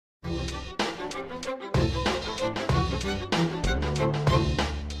And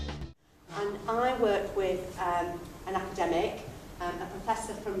I work with an academic, a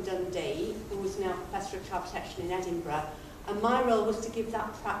professor from Dundee, who is now Professor of Child Protection in Edinburgh, and my role was to give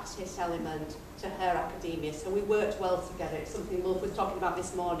that practice element to her academia, so we worked well together. It's something Wolf was talking about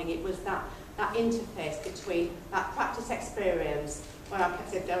this morning. It was that interface between that practice experience, where I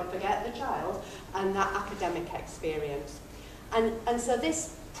kept saying, don't forget the child, and that academic experience. And so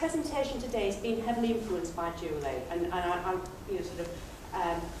this presentation today has been heavily influenced by Julie, and I you know, sort of,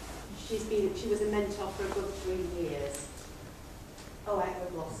 she was a mentor for a good 3 years. Oh,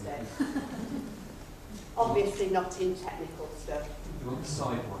 I've lost it. Obviously not in technical stuff. You want the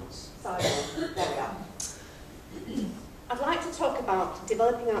side ones? Side ones, there we are. I'd like to talk about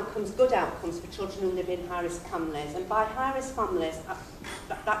developing outcomes, good outcomes for children who live in high-risk families. And by high-risk families,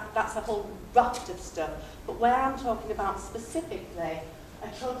 that's a whole raft of stuff. But where I'm talking about specifically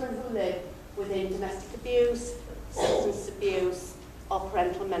are children who live within domestic abuse, substance abuse, or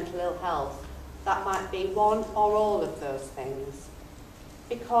parental mental ill health. That might be one or all of those things.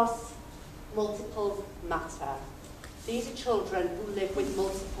 Because multiples matter. These are children who live with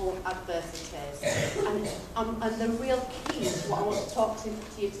multiple adversities. And the real key to what I want to talk to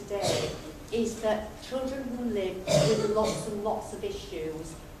you today is that children who live with lots and lots of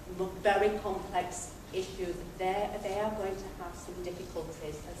issues, very complex issues, they are going to have some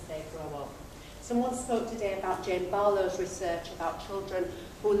difficulties as they grow up. Someone spoke today about Jane Barlow's research about children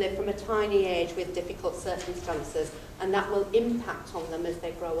who live from a tiny age with difficult circumstances, and that will impact on them as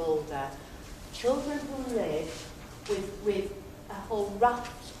they grow older. Children who live with a whole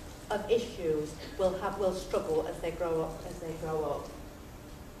raft of issues will struggle as they grow up.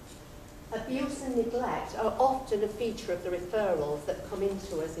 Abuse and neglect are often a feature of the referrals that come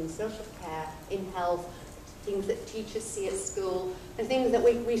into us in social care, in health, things that teachers see at school, and things that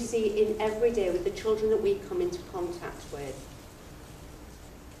we see in every day with the children that we come into contact with.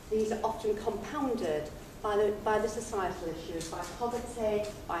 These are often compounded by the societal issues, by poverty,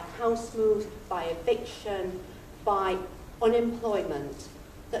 by house moves, by eviction, by unemployment,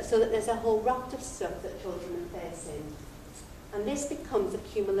 so that there's a whole raft of stuff that children are facing. And this becomes a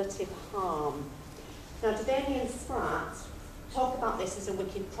cumulative harm. Now, Devaney and Spratt talk about this as a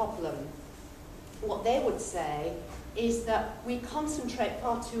wicked problem. What they would say is that we concentrate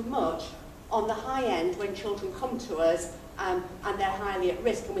far too much on the high end when children come to us and they're highly at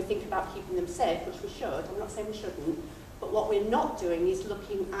risk, and we think about keeping them safe, which we should. I'm not saying we shouldn't, but what we're not doing is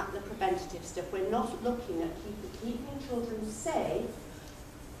looking at the preventative stuff. We're not looking at keeping children safe,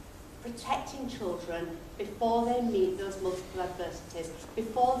 protecting children before they meet those multiple adversities,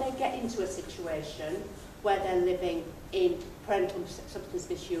 before they get into a situation where they're living in parental substance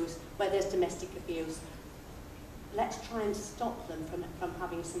misuse, where there's domestic abuse. Let's try and stop them from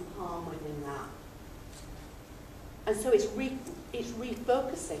having some harm within that. And so it's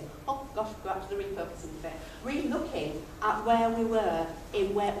refocusing. Oh gosh, go back to the refocusing bit. Re-looking at where we were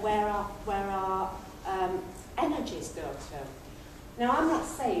in where our energies go to. Now, I'm not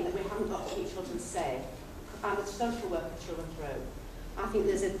saying that we haven't got to keep children safe. I'm a social worker through and through. I think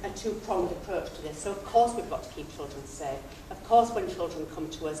there's a two-pronged approach to this. So, of course, we've got to keep children safe. Of course, when children come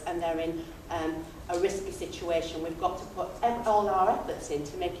to us and they're in a risky situation, we've got to put all our efforts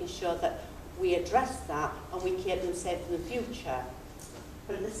into making sure that we address that and we keep them safe in the future.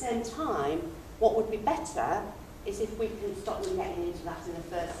 But at the same time, what would be better is if we can stop them getting into that in the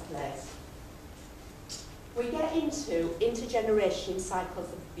first place. We get into intergeneration cycles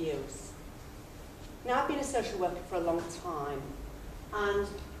of abuse. Now, I've been a social worker for a long time, and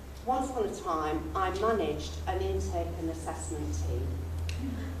once upon a time, I managed an intake and assessment team.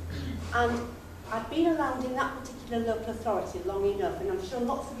 And I've been around in that particular local authority long enough, and I'm sure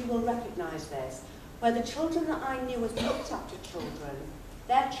lots of you will recognise this, where the children that I knew as looked after children,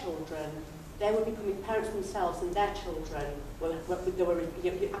 they were becoming parents themselves, and their children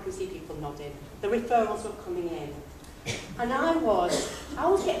I can see people nodding. The referrals were coming in. And I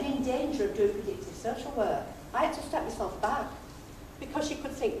was getting in danger of doing predictive social work. I had to step myself back, because you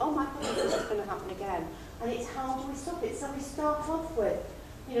could think, oh my goodness, this is going to happen again. And it's how do we stop it? So we start off with,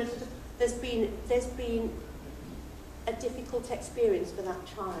 sort of, there's been a difficult experience for that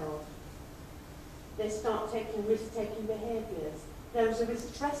child. They start taking risk-taking behaviours. There's a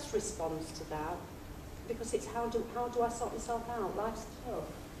stress response to that, because it's how do I sort myself out? Life's tough.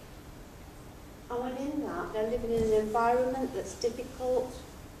 And within that, they're living in an environment that's difficult,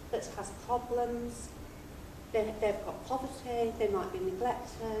 that has problems. They've got poverty, they might be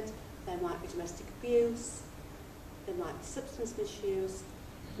neglected, there might be domestic abuse, there might be substance misuse,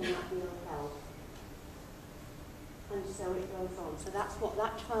 there might be ill health. And so it goes on. So that's what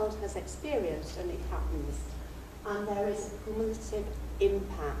that child has experienced, and it happens. And there is a cumulative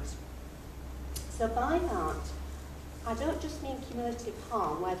impact. So by that, I don't just mean cumulative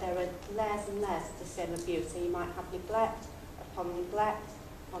harm, where there are layers and layers of the same abuse. So you might have neglect upon neglect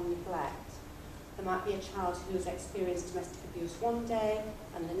upon neglect. There might be a child who's experienced domestic abuse one day,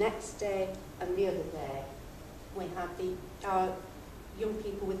 and the next day, and the other day. We have our young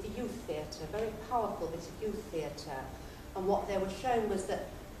people with the youth theatre, very powerful bit of youth theatre. And what they were showing was that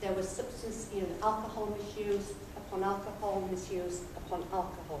there was substance, alcohol misuse upon alcohol misuse upon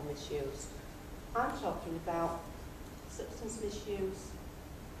alcohol misuse. I'm talking about substance misuse,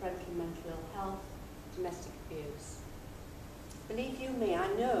 parental mental ill health, domestic abuse. Believe you me, I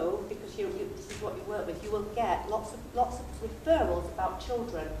know, because this is what you work with, you will get lots of referrals about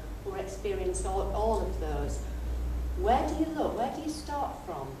children who experience all of those. Where do you look? Where do you start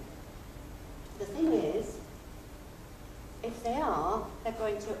from? The thing is, if they are, they're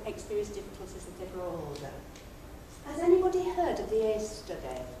going to experience difficulties as they grow older. Has anybody heard of the ACE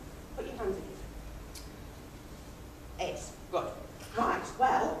study? Put your hands in. ACE, good. Right,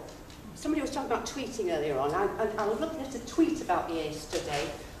 well, somebody was talking about tweeting earlier on. I was looking at a tweet about the ACE study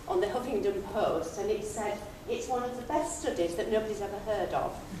on the Huffington Post, and it said it's one of the best studies that nobody's ever heard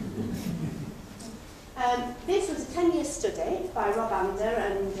of. This was a 10-year study by Rob Ander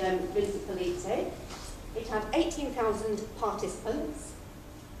and Lindsay Politi. It had 18,000 participants,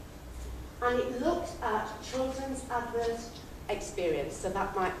 and it looked at children's adverse experience. So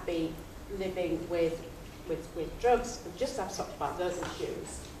that might be living with drugs, just I've talked about those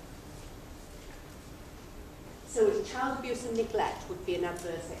issues. So child abuse and neglect would be an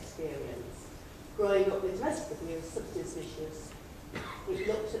adverse experience. Growing up with domestic abuse, substance misuse. It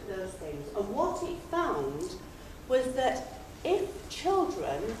looked at those things. And what it found was that if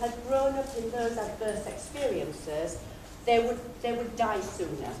children had grown up in those adverse experiences, they would die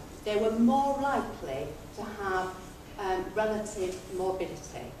sooner. They were more likely to have relative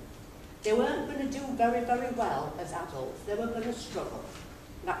morbidity. They weren't going to do very, very well as adults. They were going to struggle.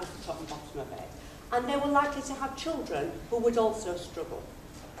 That was the top and bottom of it. And they were likely to have children who would also struggle.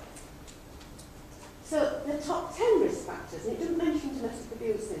 So the top 10 risk factors, and it didn't mention domestic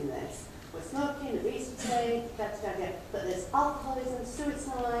abuse in this, were smoking, obesity, but there's alcoholism,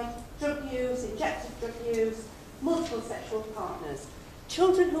 suicide, drug use, injected drug use, multiple sexual partners.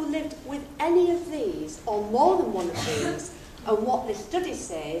 Children who lived with any of these, or more than one of these, and what this study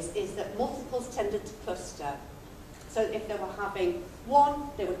says is that multiples tended to cluster. So if they were having one,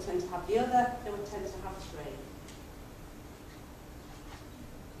 they would tend to have the other, they would tend to have three.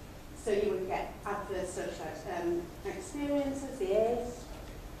 So you would get adverse social experiences, the ACE,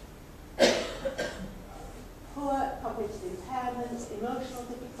 poor cognitive impairments, emotional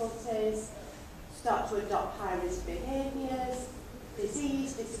difficulties, start to adopt high-risk behaviours,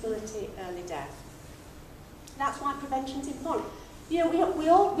 disease, disability, early death. That's why prevention is important. You know, we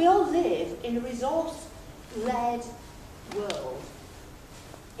all live in a resource-led world.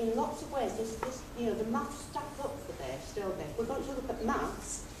 In lots of ways, the maths stack up for this, don't they? If we're going to look at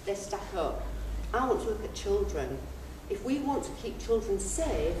maths, they stack up. I want to look at children. If we want to keep children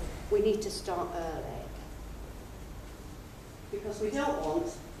safe, we need to start early. Because we don't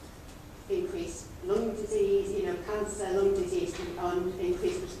want increased lung disease, cancer, lung disease, and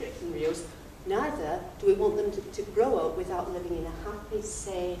increased prescription use. Neither do we want them to grow up without living in a happy,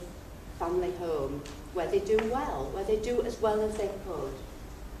 safe family home where they do well, where they do as well as they could.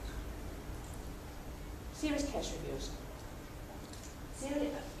 Serious case reviews.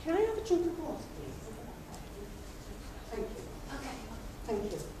 Can I have a drink of water, please? Thank you. Okay.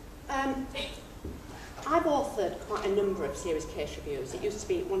 Thank you. I've authored quite a number of serious case reviews. It used to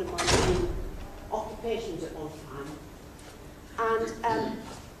be one of my main occupations at one time. And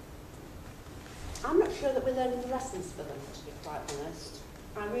I'm not sure that we're learning the lessons for them, to be quite honest.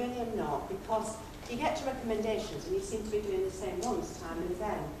 I really am not, because you get to recommendations and you seem to be doing the same ones time and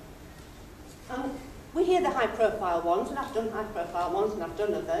again. And we hear the high-profile ones, and I've done high-profile ones, and I've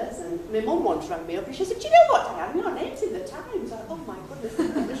done others, and my mum once rang me up and she said, "Do you know what, Diane? Your name's in the Times." I thought, oh my goodness,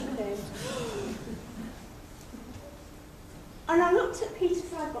 my name. And I looked at Peter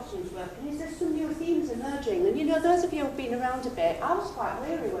Frybottom's work, and there's some new themes emerging. And those of you who've been around a bit, I was quite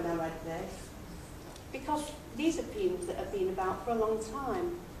weary when I read this, because these are themes that have been about for a long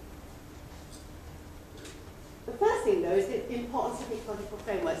time. The first thing, though, is the importance of ecological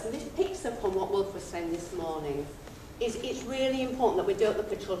frameworks, and this picks up on what Wolf was saying this morning. It's really important that we don't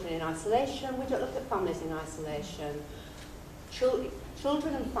look at children in isolation, we don't look at families in isolation.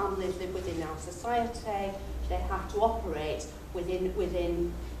 Children and families live within our society, they have to operate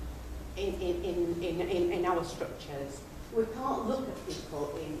within in our structures. We can't look at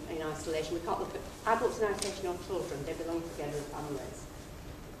people in isolation. We can't look at adults in isolation or children. They belong together in families.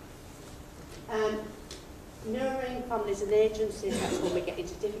 Mirroring families and agencies, that's when we get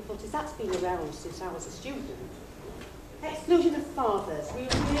into difficulties. That's been around since I was a student. Exclusion of fathers. We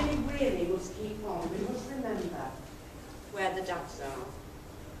really, really must keep on. We must remember where the dads are.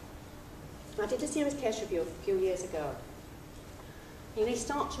 I did a serious case review a few years ago. And you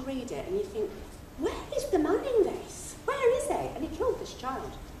start to read it and you think, where is the man in this? Where is he? And he killed this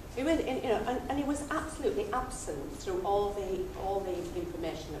child. He really, and he was absolutely absent through all the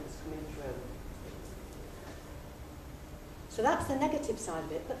information that was coming through. So that's the negative side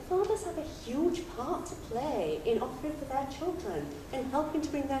of it. But fathers have a huge part to play in offering for their children, in helping to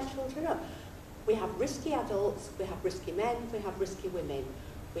bring their children up. We have risky adults, we have risky men, we have risky women.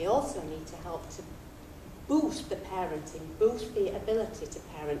 We also need to help to boost the parenting, boost the ability to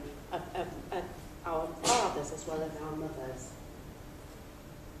parent of our fathers as well as our mothers.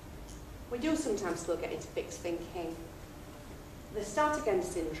 We do sometimes still get into fixed thinking. The start again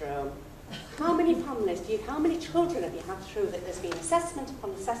syndrome. How many families how many children have you had through that there's been assessment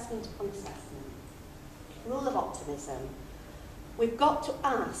upon assessment upon assessment? Rule of optimism. We've got to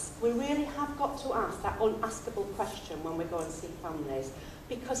ask, we really have got to ask that unaskable question when we go and see families,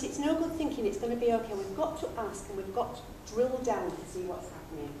 because it's no good thinking it's going to be okay. We've got to ask and we've got to drill down to see what's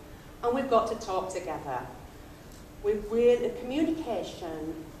happening. And we've got to talk together.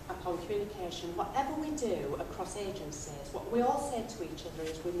 Communication upon communication, whatever we do across agencies, what we all say to each other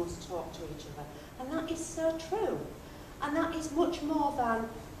is we must talk to each other. And that is so true. And that is much more than,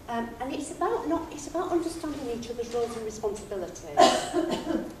 and it's about understanding each other's roles and responsibilities.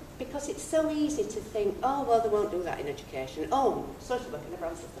 Because it's so easy to think, oh, well, they won't do that in education. Oh, social worker never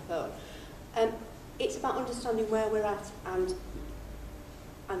answers the phone. It's about understanding where we're at, and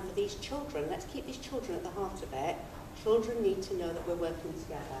for these children, let's keep these children at the heart of it. Children need to know that we're working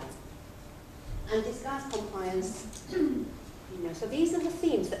together. And disguise compliance, so these are the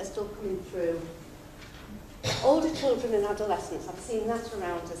themes that are still coming through. Older children and adolescents, I've seen that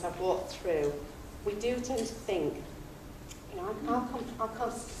around as I've walked through. We do tend to think, I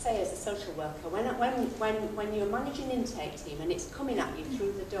can't say as a social worker, when you're managing an intake team and it's coming at you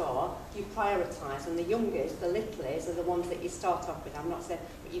through the door, you prioritise, and the youngest, the littlest, are the ones that you start off with. I'm not saying,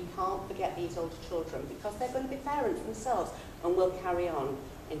 but you can't forget these older children, because they're going to be parents themselves and will carry on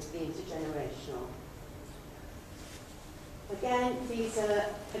into the intergenerational. Again,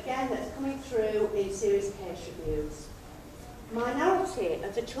 that's coming through in serious case reviews. Minority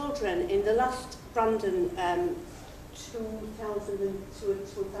of the children in the last Brandon 2002 and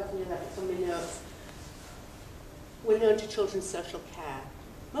 2011, from my notes, were known to children's social care.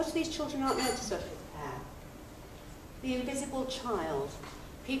 Most of these children aren't known to social care. The invisible child.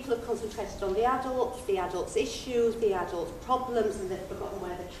 People have concentrated on the adults' issues, the adults' problems, and they've forgotten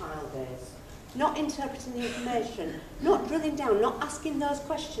where the child is. Not interpreting the information, not drilling down, not asking those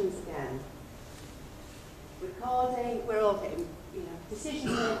questions again. Recording, we're all getting,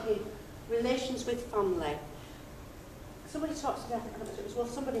 decision making, relations with family. Somebody talked to me,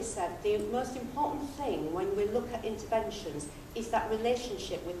 somebody said the most important thing when we look at interventions is that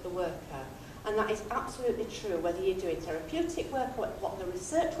relationship with the worker. And that is absolutely true, whether you're doing therapeutic work or what the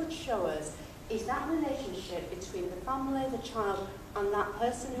research would show us is that relationship between the family, the child, and that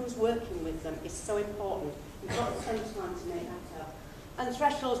person who's working with them is so important. You've got to spend time to make that up. And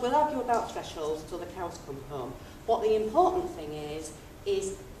thresholds, we'll argue about thresholds till the cows come home. What the important thing is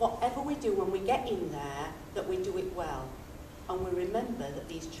whatever we do when we get in there, that we do it well. And we remember that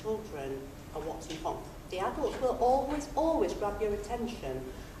these children are what's important. The adults will always grab your attention,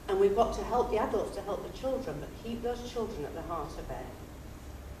 and we've got to help the adults to help the children, but keep those children at the heart of it.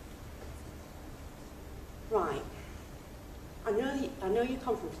 Right. I know you're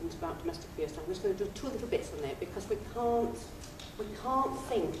confident about domestic abuse. I'm just going to do two little bits on it, because we can't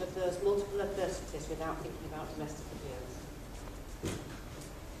think of those multiple adversities without thinking about domestic abuse.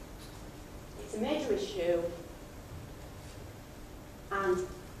 It's a major issue, and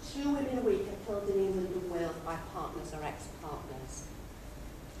 2 women a week are killed in England and Wales by partners or ex-partners.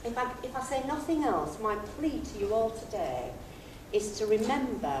 If I say nothing else, my plea to you all today is to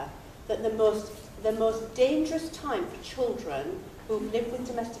remember that the most dangerous time for children who've lived with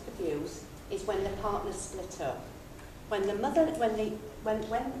domestic abuse is when the partners split up. When the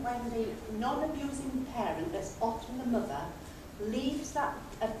non-abusing parent, that's often the mother, leaves that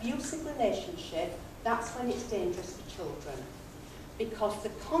abusive relationship, that's when it's dangerous for children. Because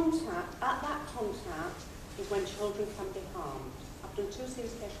at that contact is when children can be harmed. I've done 2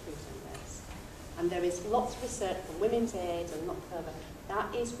 serious case reviews on this. and there is lots of research from Women's Aid and not further,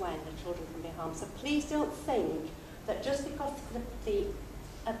 that is when the children can be harmed. So please don't think that just because the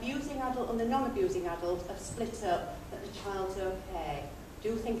abusing adult and the non-abusing adult have split up, that the child's okay.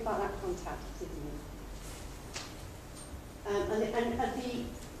 Do think about that contact, isn't it? And the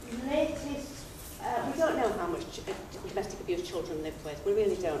latest, we don't know how much domestic abuse children live with, we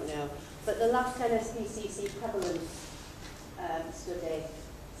really don't know. But the last NSPCC prevalence study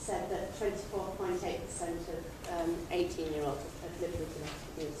said that 24.8% of 18-year-olds have lived with domestic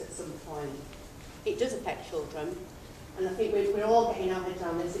abuse at some point. It does affect children, and I think we're all getting our heads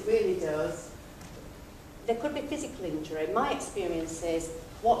around this, it really does. There could be physical injury. My experience is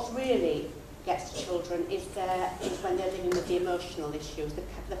what really gets to children is when they're living with the emotional issues,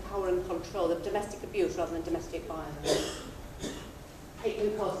 the power and control, the domestic abuse rather than domestic violence. It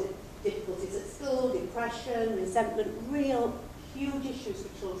can cause difficulties at school, depression, resentment, real huge issues for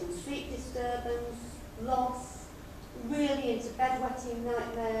children, sleep disturbance, loss, really into bedwetting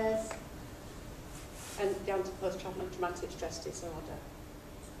nightmares, and down to post-traumatic stress disorder.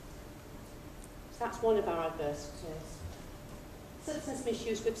 So that's one of our adversities. Substance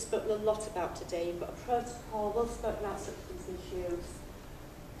misuse we've spoken a lot about today. You've got a protocol, we've spoken about substance misuse.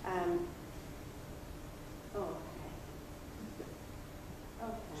 Okay.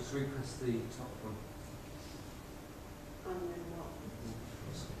 Just repress the top one. I'm not.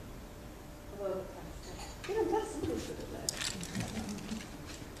 I've overpressed it. Yeah, that's something should have learned.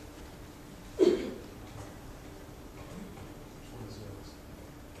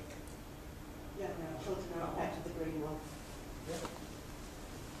 Yeah, no, children are not back to the green one.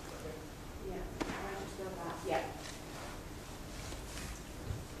 Yeah, I'll just go back. Yeah.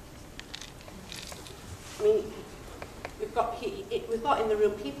 I mean, we've got in the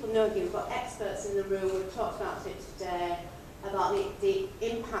room, people know you, we've got experts in the room, we've talked about it today, about the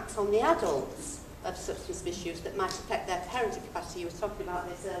impacts on the adults of substance misuse that might affect their parenting capacity. You were talking about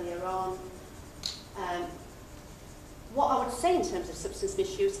this earlier on. What I would say in terms of substance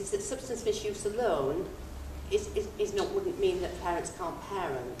misuse is that substance misuse alone wouldn't mean that parents can't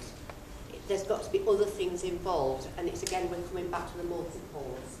parent. There's got to be other things involved, and it's again, we're coming back to the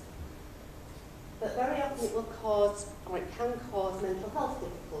multiples. But very often it will cause, or it can cause, mental health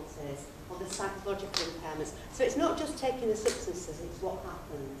difficulties or the psychological impairments. So it's not just taking the substances, it's what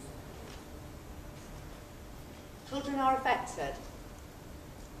happens. Children are affected.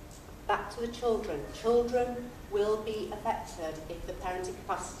 Back to the children. Children will be affected if the parenting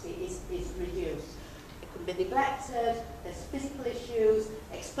capacity is reduced. It can be neglected, there's physical issues,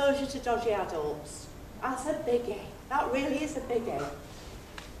 exposure to dodgy adults. That's a biggie. That really is a biggie.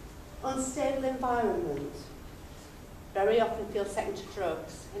 Unstable environment. Very often feel second to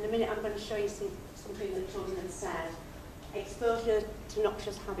drugs. In a minute I'm going to show you something that children have said. Exposure to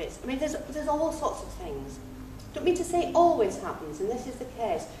noxious habits. I mean, there's all sorts of things. Don't mean to say it always happens, and this is the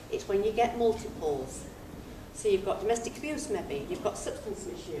case. It's when you get multiples. So you've got domestic abuse maybe, you've got substance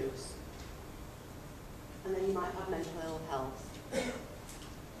misuse, and then you might have mental ill health.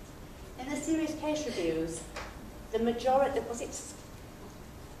 In the serious case reviews, the majority, I've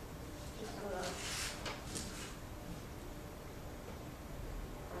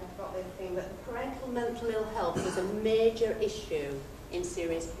got this thing, but parental mental ill health was a major issue in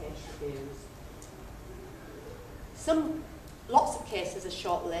serious case reviews. Lots of cases are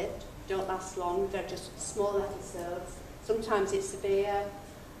short-lived, don't last long, they're just small episodes. Sometimes it's severe.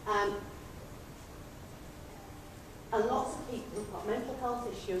 And lots of people who've got mental health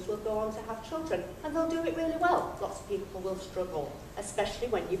issues will go on to have children, and they'll do it really well. Lots of people will struggle, especially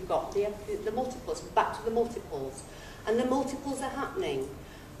when you've got the multiples, back to the multiples. And the multiples are happening.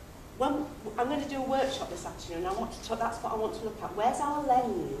 I'm going to do a workshop this afternoon, that's what I want to look at. Where's our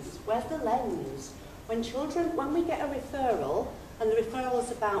lens? Where's the lens? When we get a referral, and the referral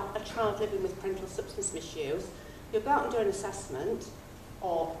is about a child living with parental substance misuse, you'll go out and do an assessment,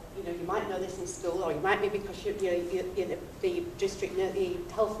 or you might know this in school, or you might be because you're the district, the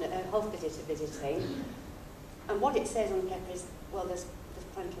health visitor visiting, and what it says on the paper is, well, there's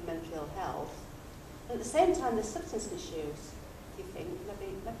parental mental ill health, and at the same time there's substance misuse. You think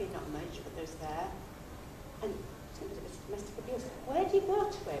maybe not much, but there's there, and domestic abuse. Where do you go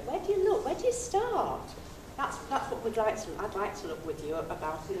to it? Where do you look? Where do you start? That's what I'd like to look with you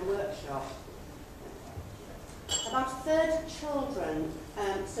about in a workshop. About a third of children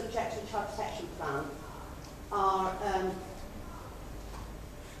subject to a child protection plan are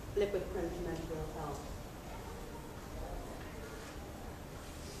live with parental mental ill health.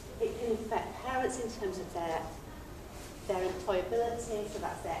 It can affect parents in terms of their employability, so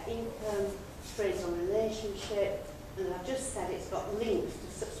that's their income, strains on relationship, And I've just said it's got links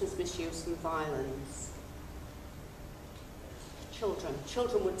to substance misuse and violence.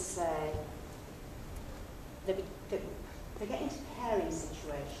 Children would say they get into caring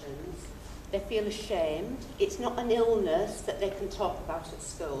situations, they feel ashamed, it's not an illness that they can talk about at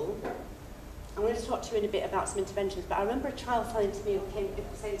school. I'm going to talk to you in a bit about some interventions, but I remember a child saying to me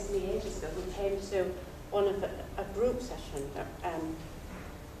ages ago, who came to one of a group session,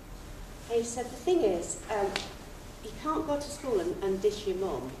 he said, the thing is, you can't go to school and dish your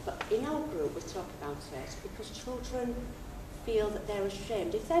mum, but in our group we talk about it because children feel that they're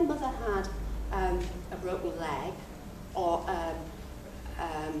ashamed. If their mother had a broken leg or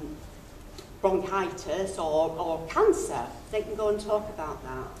bronchitis or cancer, they can go and talk about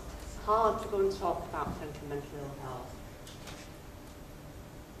that. It's hard to go and talk about parental mental ill health.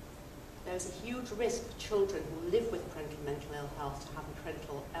 There's a huge risk for children who live with parental mental ill health to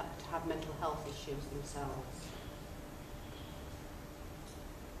have mental health issues themselves.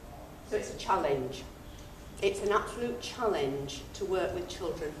 So it's a challenge. It's an absolute challenge to work with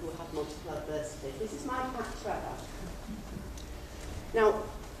children who have multiple adversities. This is my cat Trevor. Now,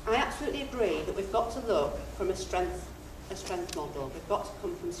 I absolutely agree that we've got to look from a strength model. We've got to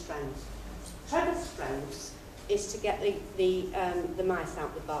come from strength. Trevor's strength is to get the mice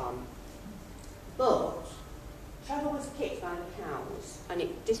out the barn. But Trevor was kicked by the cows and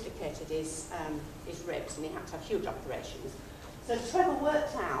it dislocated his ribs and he had to have huge operations. So Trevor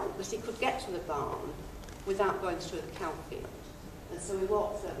worked out that he could get to the barn without going through the cow field. And so he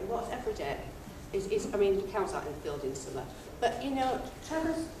walks every day. The cows out in the field in summer. But, you know,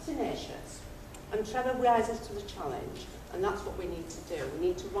 Trevor's tenacious. And Trevor rises to the challenge. And that's what we need to do. We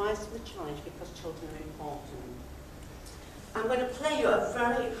need to rise to the challenge because children are important. I'm going to play you a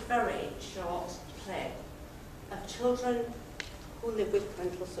very, very short clip of children who live with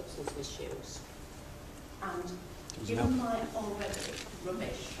parental substance misuse. And given my already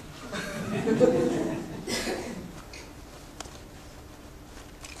rubbish,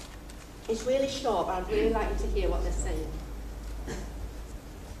 it's really short, but I'd really like you to hear what they're saying.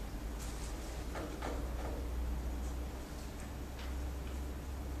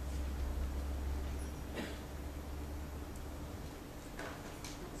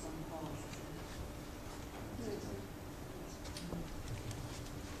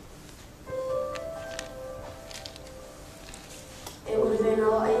 It would have been a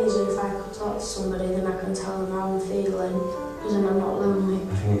lot easier if I could talk to somebody, then I can tell them how I'm feeling, because then I'm not lonely.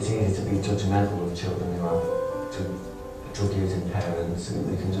 I think it's easy to be judgmental of children who have drug using parents, and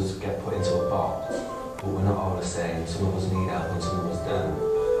they can just get put into a box. But we're not all the same. Some of us need help and some of us don't.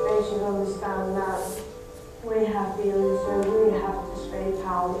 They should understand that we have feelings, so we have to speak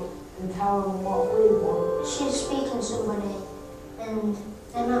out and tell them what we want. She's speaking to somebody and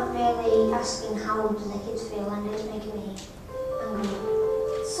they're not really asking how do the kids feel, and it's making me angry.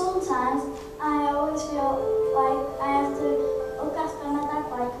 Sometimes I always feel like I have to look after my dad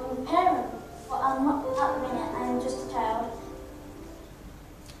like I'm a parent, but I'm not at the minute, I'm just a child.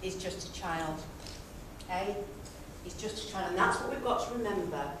 He's just a child, okay? He's just a child, and that's what we've got to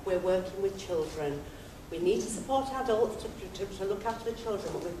remember. We're working with children. We need to support adults to look after the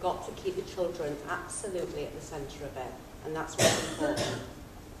children, but we've got to keep the children absolutely at the centre of it, and that's what's important.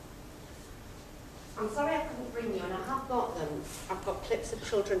 I'm sorry I couldn't bring you, and I have got them. I've got clips of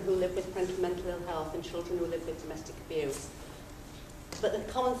children who live with parental mental ill health and children who live with domestic abuse. But the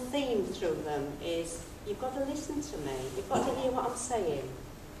common theme through them is, you've got to listen to me. You've got to hear what I'm saying.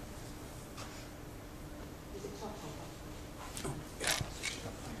 Is it top?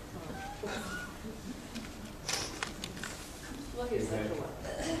 Look at Trevor.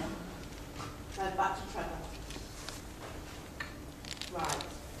 Back to Trevor. Right.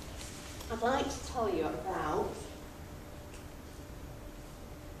 I'd like to tell you about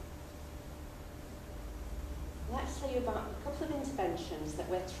a couple of interventions that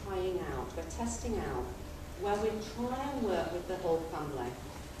we're trying out, we're testing out, where we try and work with the whole family.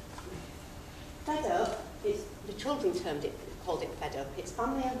 Fed Up, the children called it Fed Up. It's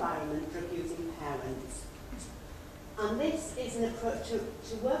family environment, drug using parents. And this is an approach to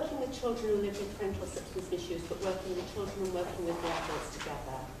working with children who live with parental substance misuse, but working with children and working with the adults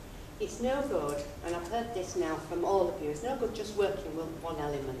together. It's no good, and I've heard this now from all of you, it's no good just working with one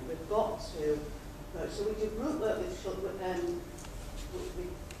element. We've got to approach. So we do group work with children,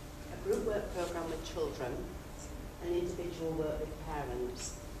 a group work programme with children, and individual work with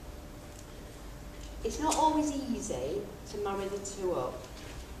parents. It's not always easy to marry the two up.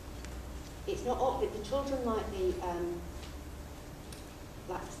 It's not all, the children like the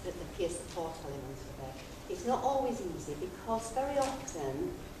peer support element of it. It's not always easy because very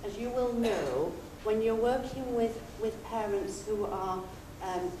often, as you will know, when you're working with parents who are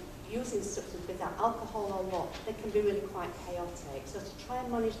using substances, without alcohol or what, they can be really quite chaotic. So to try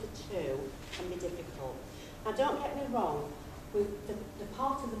and manage the two can be difficult. Now don't get me wrong, the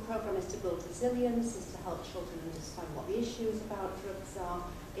part of the programme is to build resilience, is to help children understand what the issues about drugs are,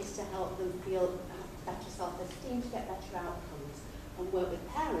 is to help them feel better self-esteem, to get better outcomes. And work with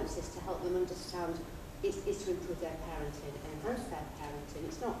parents is to help them understand, is to improve their parenting, enhance their parenting.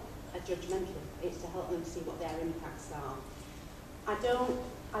 It's not a judgmental, it's to help them see what their impacts are. I don't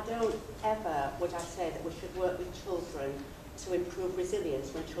ever would I say that we should work with children to improve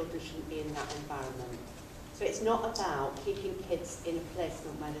resilience when children shouldn't be in that environment. So it's not about keeping kids in a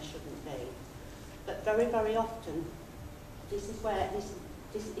placement where they shouldn't be. But very, very often, this is where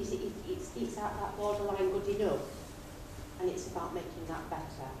it's at that borderline good enough, and it's about making that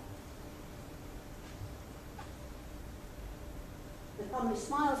better. The Family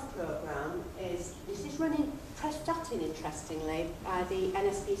Smiles programme is running, starting interestingly by the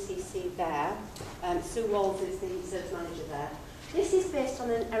NSPCC there. Sue Walls is the research manager there. This is based on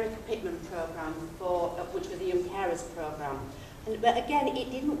an Erica Pittman programme, which was the Young Carers programme. But again, it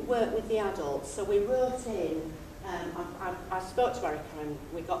didn't work with the adults, so we wrote in, I spoke to Erica and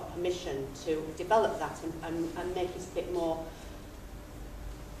we got permission to develop that and make it a bit more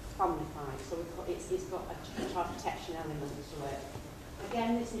family-fied. So it's got a child protection element to it.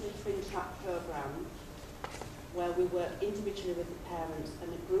 Again, this is a twin-track programme where we work individually with the parents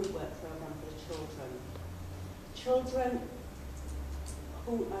and a group work programme for the children. Children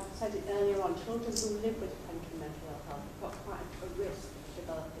who, I've said it earlier on, children who live with parental mental health have got quite a risk of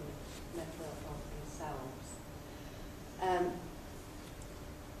developing mental health themselves.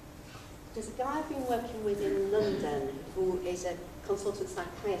 There's a guy I've been working with in London who is a consultant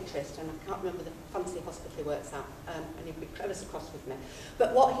psychiatrist, and I can't remember the fancy hospital he works at, and he'd be ever so cross with me.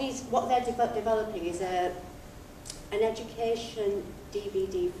 But what they're developing is an education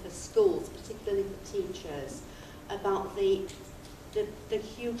DVD for schools, particularly for teachers, about the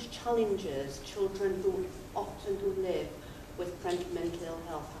huge challenges children who live with parental mental ill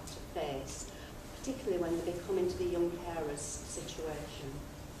health have to face, particularly when they come into the young carers situation.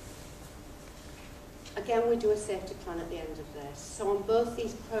 Again, we do a safety plan at the end of this. So on both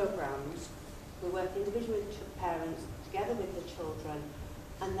these programmes, we work individually with parents, together with the children,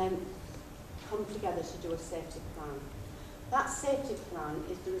 and then come together to do a safety plan. That safety plan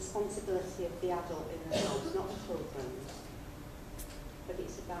is the responsibility of the adult in the house, not the children's. But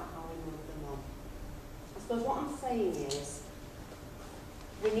it's about how we move them on. I suppose what I'm saying is,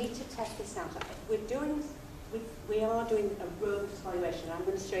 we need to test this out. We are doing a robust evaluation. I'm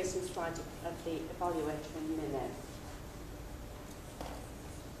going to show you some slides of the evaluation in a minute.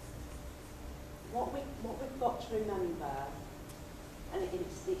 What we've got to remember, and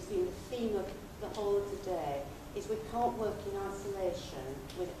it's been the theme of the whole of the day, is we can't work in isolation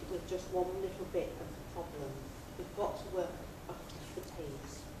with just one little bit of the problem. We've got to work across the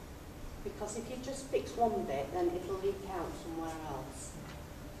teams. Because if you just fix one bit, then it'll leak out somewhere else.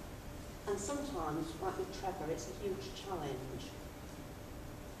 And sometimes, like with Trevor, it's a huge challenge.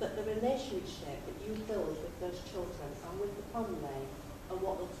 But the relationship that you build with those children and with the family are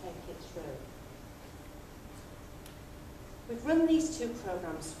what will take it through. We've run these two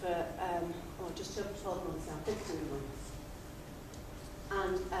programmes for just over 12 months now, 15 months.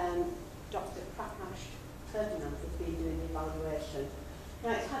 And Dr. Prakash Ferdinand has been doing the evaluation.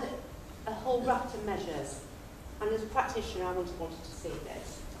 Now, it's had a whole raft of measures. And as a practitioner, I wanted to see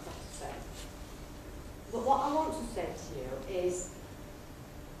this. But what I want to say to you is,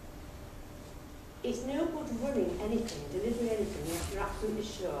 it's no good running anything, delivering anything, if you're absolutely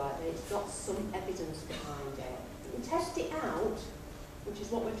sure that it's got some evidence behind it. You can test it out, which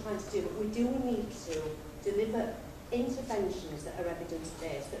is what we're trying to do, but we do need to deliver interventions that are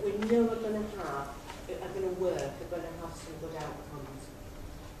evidence-based, that we know are going to work, are going to have some good outcomes.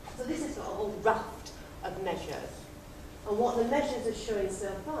 So this has got a whole raft of measures. And what the measures are showing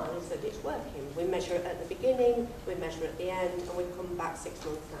so far is that it's working. We measure it at the beginning, we measure at the end, and we come back 6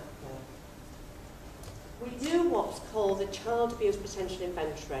 months after. We do what's called a child abuse potential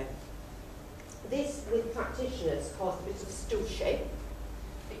inventory. This, with practitioners, caused a bit of stooshy,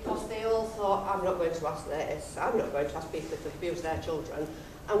 because they all thought, I'm not going to ask this, I'm not going to ask people to abuse their children.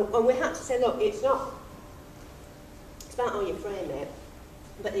 And we had to say, look, it's about how you frame it,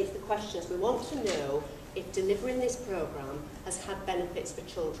 but it's the questions. We want to know if delivering this programme has had benefits for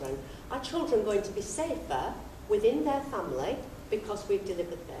children. Are children going to be safer within their family because we've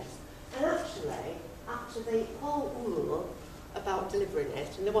delivered this? And actually, after the whole hula about delivering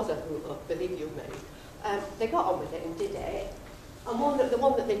it, and there was a hula, believe you me, they got on with it and did it, And the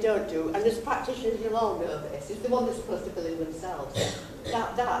one that they don't do, and as practitioners you'll all know this, is the one that's supposed to bill themselves.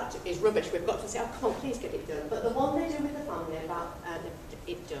 That is rubbish. We've got to say, oh, come on, please get it done. But the one they do with the family,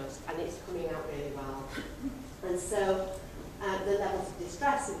 it does, and it's coming out really well. And so the levels of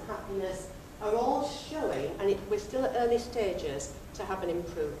distress and happiness are all showing, and we're still at early stages, to have an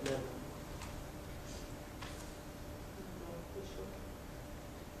improvement.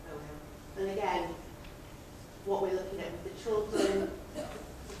 And again, what we're looking at with the children, the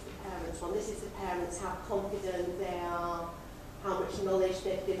parents one. This is the parents, how confident they are, how much knowledge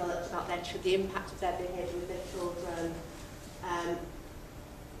they've developed about the impact of their behaviour with their children.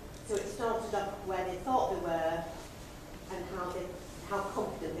 So it started off where they thought they were and how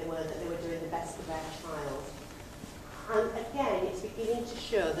confident they were that they were doing the best for their child. And again, it's beginning to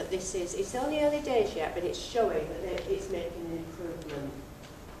show that it's only early days yet, but it's showing that it's making an improvement.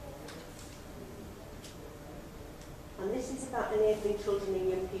 And this is about enabling children and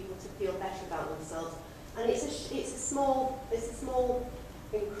young people to feel better about themselves. And it's a small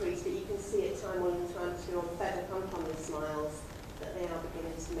increase, but you can see it time on time too on Feather and Family Smiles that they are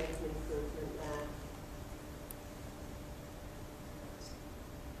beginning to make an improvement there.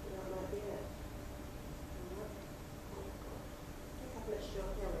 That might be it. Let's show.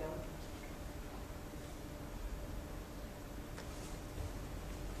 Here we are.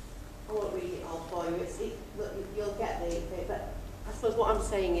 I won't read it all for you. Look, you'll get the but I suppose what I'm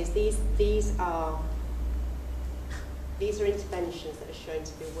saying is these are interventions that are shown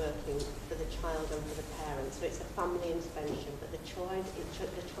to be working for the child and for the parents. So it's a family intervention, but the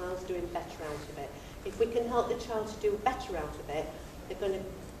child's doing better out of it. If we can help the child to do better out of it, they're going to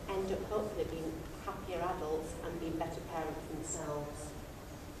end up hopefully being happier adults and being better parents themselves.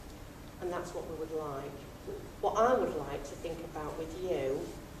 And that's what we would like. What I would like to think about with you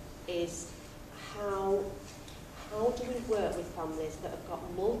is how do we work with families that have got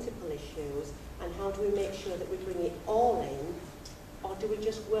multiple issues, and how do we make sure that we bring it all in, or do we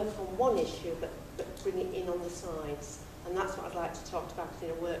just work on one issue but bring it in on the sides? And that's what I'd like to talk about in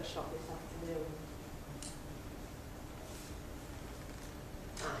a workshop this afternoon.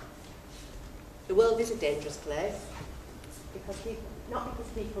 The world is a dangerous place, not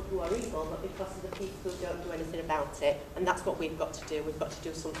because people who are evil, but because of the people who don't do anything about it. And that's what we've got to do. We've got to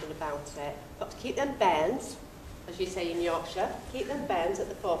do something about it. We've got to keep them bairns, as you say in Yorkshire, keep them bairns at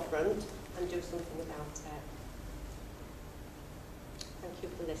the forefront and do something about it. Thank you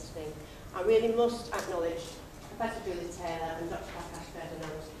for listening. I really must acknowledge Professor Julie Taylor and Dr. Prakash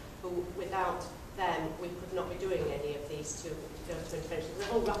Ferdinand, who without them we could not be doing any of these two interventions. There's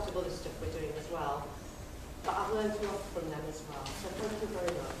a whole raft of other stuff we're doing as well. But I've learned a lot from them as well. So thank you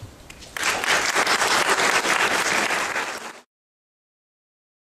very much.